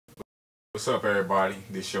What's up, everybody?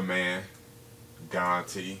 This your man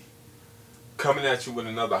Dante, coming at you with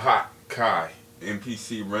another hot Akai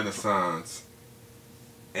MPC Renaissance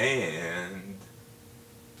and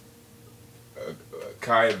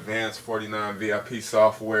Akai Advance 49 VIP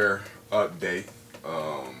software update.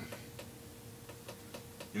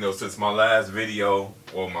 Since my last video,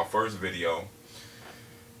 or my first video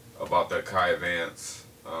about the Akai Advance,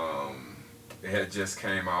 it had just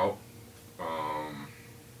came out.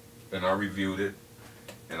 And I reviewed it,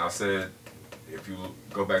 and I said if you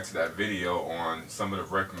go back to that video on some of the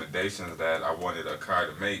recommendations that I wanted Akai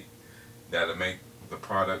to make, that'll make the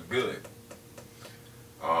product good.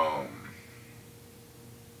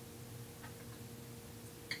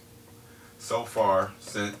 So far,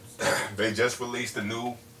 since they just released a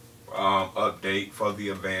new update for the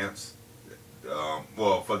Advance,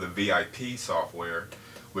 for the VIP software,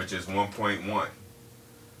 which is 1.1.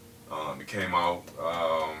 It came out,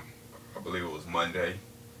 I believe it was Monday,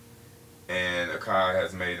 and Akai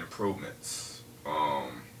has made improvements.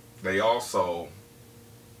 They also,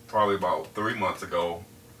 probably about 3 months ago,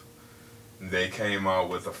 they came out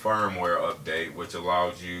with a firmware update which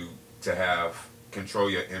allows you to control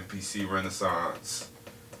your MPC Renaissance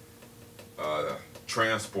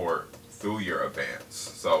transport through your Advance.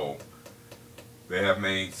 So they have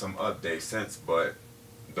made some updates since, but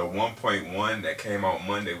the 1.1 that came out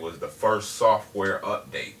Monday was the first software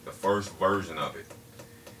update, the first version of it,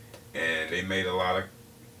 and they made a lot of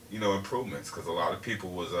improvements, because a lot of people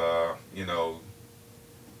was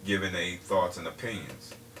giving their thoughts and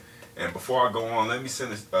opinions. And before I go on, let me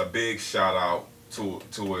send a big shout out to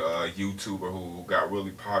a YouTuber who got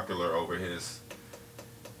really popular over his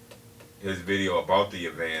video about the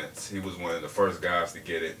Advance. He was one of the first guys to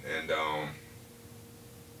get it, and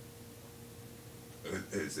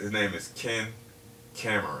his name is Ken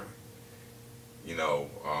Cameron.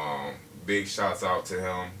 Big shouts out to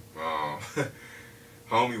him.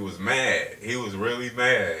 Homie was mad. He was really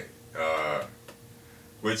mad,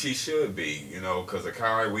 which he should be, because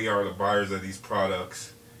Akai, we are the buyers of these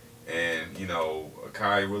products, and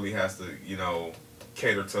Akai really has to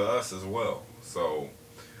cater to us as well. So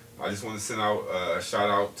I just want to send out a shout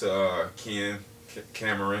out to Ken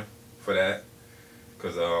Cameron for that,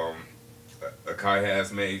 because Akai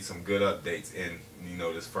has made some good updates in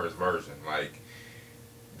this first version. Like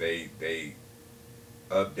they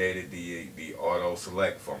updated the auto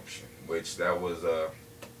select function, which that was a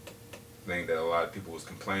thing that a lot of people was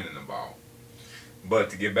complaining about. But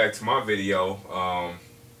to get back to my video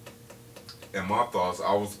and my thoughts,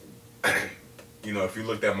 I was if you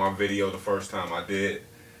looked at my video the first time, I did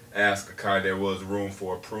ask Akai there was room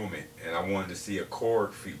for improvement, and I wanted to see a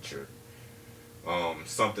chord feature.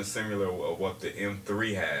 Something similar to what the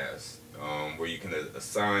M3 has, where you can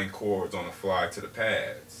assign chords on the fly to the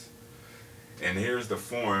pads. And here's the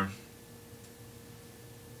form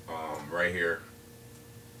right here.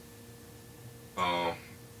 I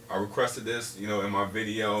requested this in my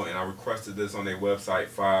video, and I requested this on their website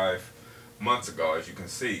 5 months ago, as you can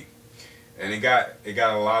see, and it got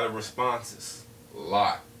a lot of responses, a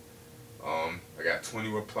lot. I got 20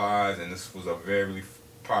 replies, and this was a very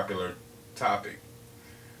popular topic.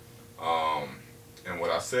 And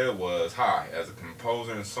what I said was, hi, as a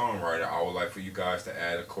composer and songwriter, I would like for you guys to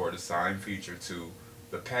add a chord assign feature to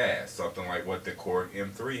the pad, something like what the Chord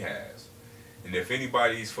M3 has. And if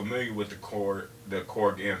anybody's familiar with the Chord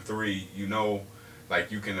M3,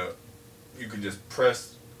 like you can just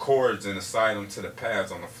press chords and assign them to the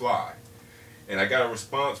pads on the fly. And I got a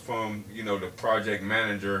response from the project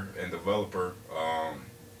manager and developer,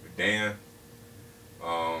 Dan.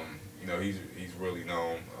 He's really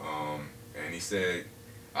known, and he said,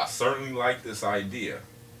 I certainly like this idea.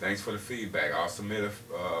 Thanks for the feedback. I'll submit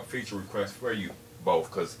a feature request for you both,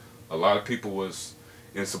 because a lot of people was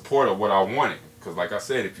in support of what I wanted. Because like I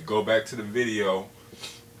said, if you go back to the video,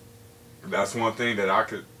 that's one thing that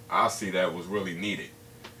I see that was really needed.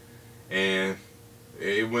 And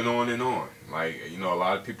it went on and on. Like, a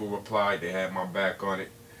lot of people replied, they had my back on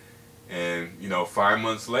it. And 5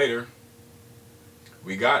 months later,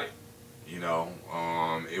 we got it.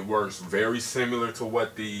 It works very similar to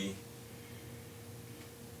what the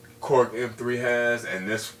Chord M3 has, and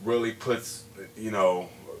this really puts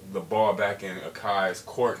the ball back in Akai's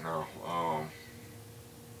court now.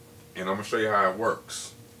 And I'm gonna show you how it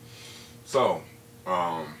works. So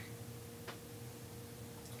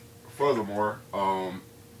furthermore,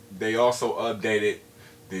 they also updated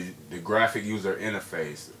the graphic user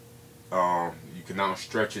interface. You can now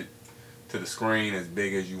stretch it to the screen as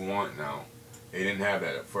big as you want now. They didn't have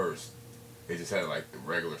that at first. They just had like the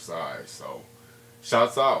regular size. So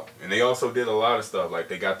shouts out. And they also did a lot of stuff, like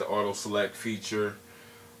they got the auto select feature.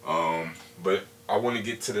 But I want to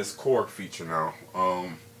get to this chord feature now,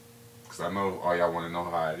 because I know all y'all want to know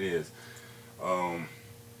how it is.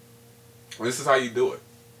 This is how you do it.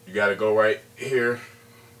 You got to go right here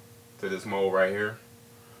to this mode right here,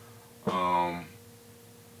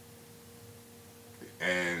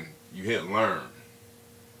 and you hit learn.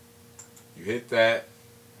 You hit that.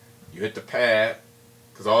 You hit the pad,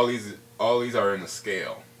 because all these are in the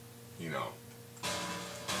scale, you know.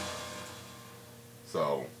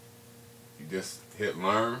 So you just hit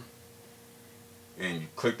learn, and you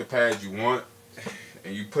click the pad you want,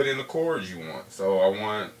 and you put in the chords you want. So I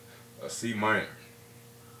want a C minor.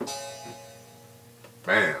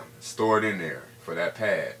 Bam, store it in there for that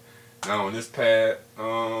pad. Now on this pad,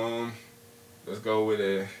 let's go with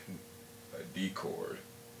a D chord.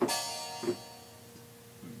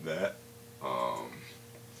 That,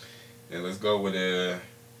 and let's go with a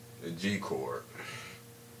G chord.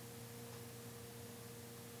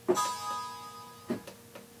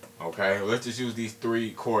 Okay, let's just use these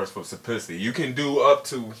 3 chords for simplicity. You can do up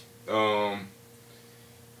to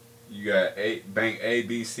you got bank A,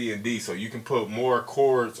 B, C, and D, so you can put more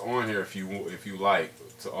chords on here if you like,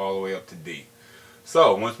 to all the way up to D.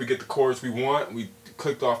 So once we get the chords we want, we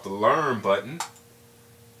clicked off the learn button,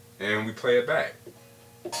 and we play it back.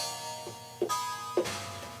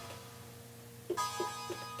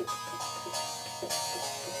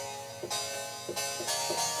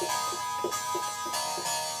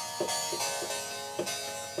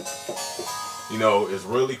 You know, it's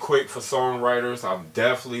really quick for songwriters. I'm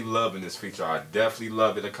definitely loving this feature. I definitely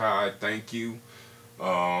love it, Akai. Thank you.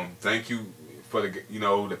 Thank you for the, you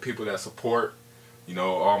know, the people that support, you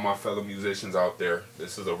know, all my fellow musicians out there.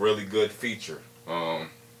 This is a really good feature. Like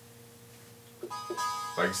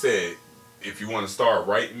I said, if you want to start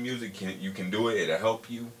writing music, you can do it. It'll help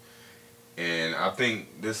you. And I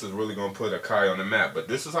think this is really going to put Akai on the map. But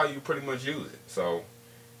this is how you pretty much use it. So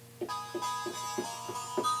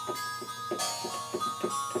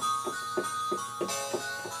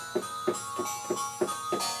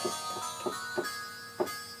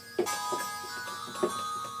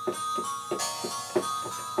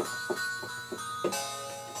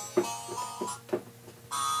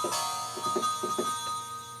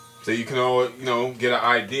you can all, you know, get an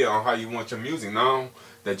idea on how you want your music. Now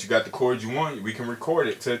that you got the chords you want, we can record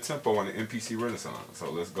it to a tempo on the MPC Renaissance. So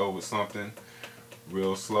let's go with something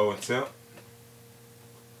real slow and temp.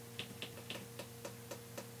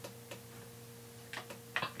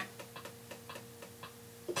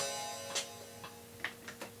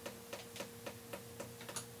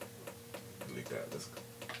 Delete that. Let's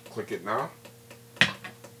click it now.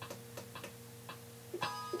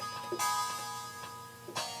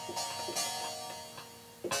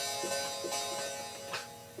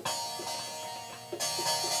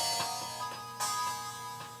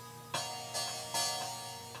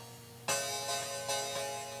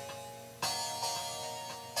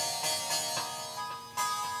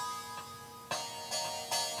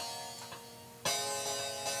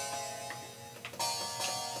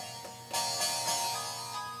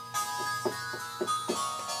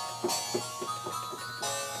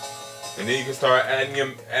 And then you can start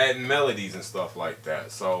adding melodies and stuff like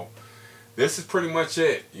that. So this is pretty much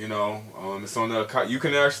it. You know, it's on the. You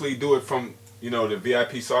can actually do it from, you know, the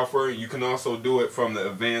VIP software. You can also do it from the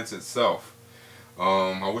Advance itself.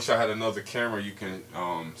 I wish I had another camera you can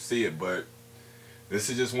see it, but this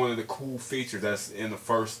is just one of the cool features that's in the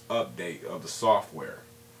first update of the software.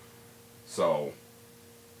 So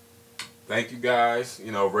thank you guys.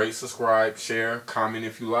 You know, rate, subscribe, share, comment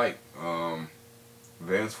if you like.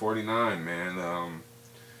 Advance 49, man.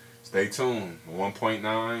 Stay tuned.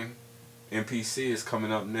 1.9 MPC is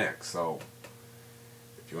coming up next. So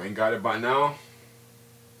if you ain't got it by now,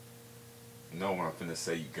 you know what I'm finna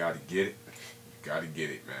say. You gotta get it. You gotta get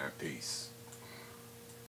it, man. Peace.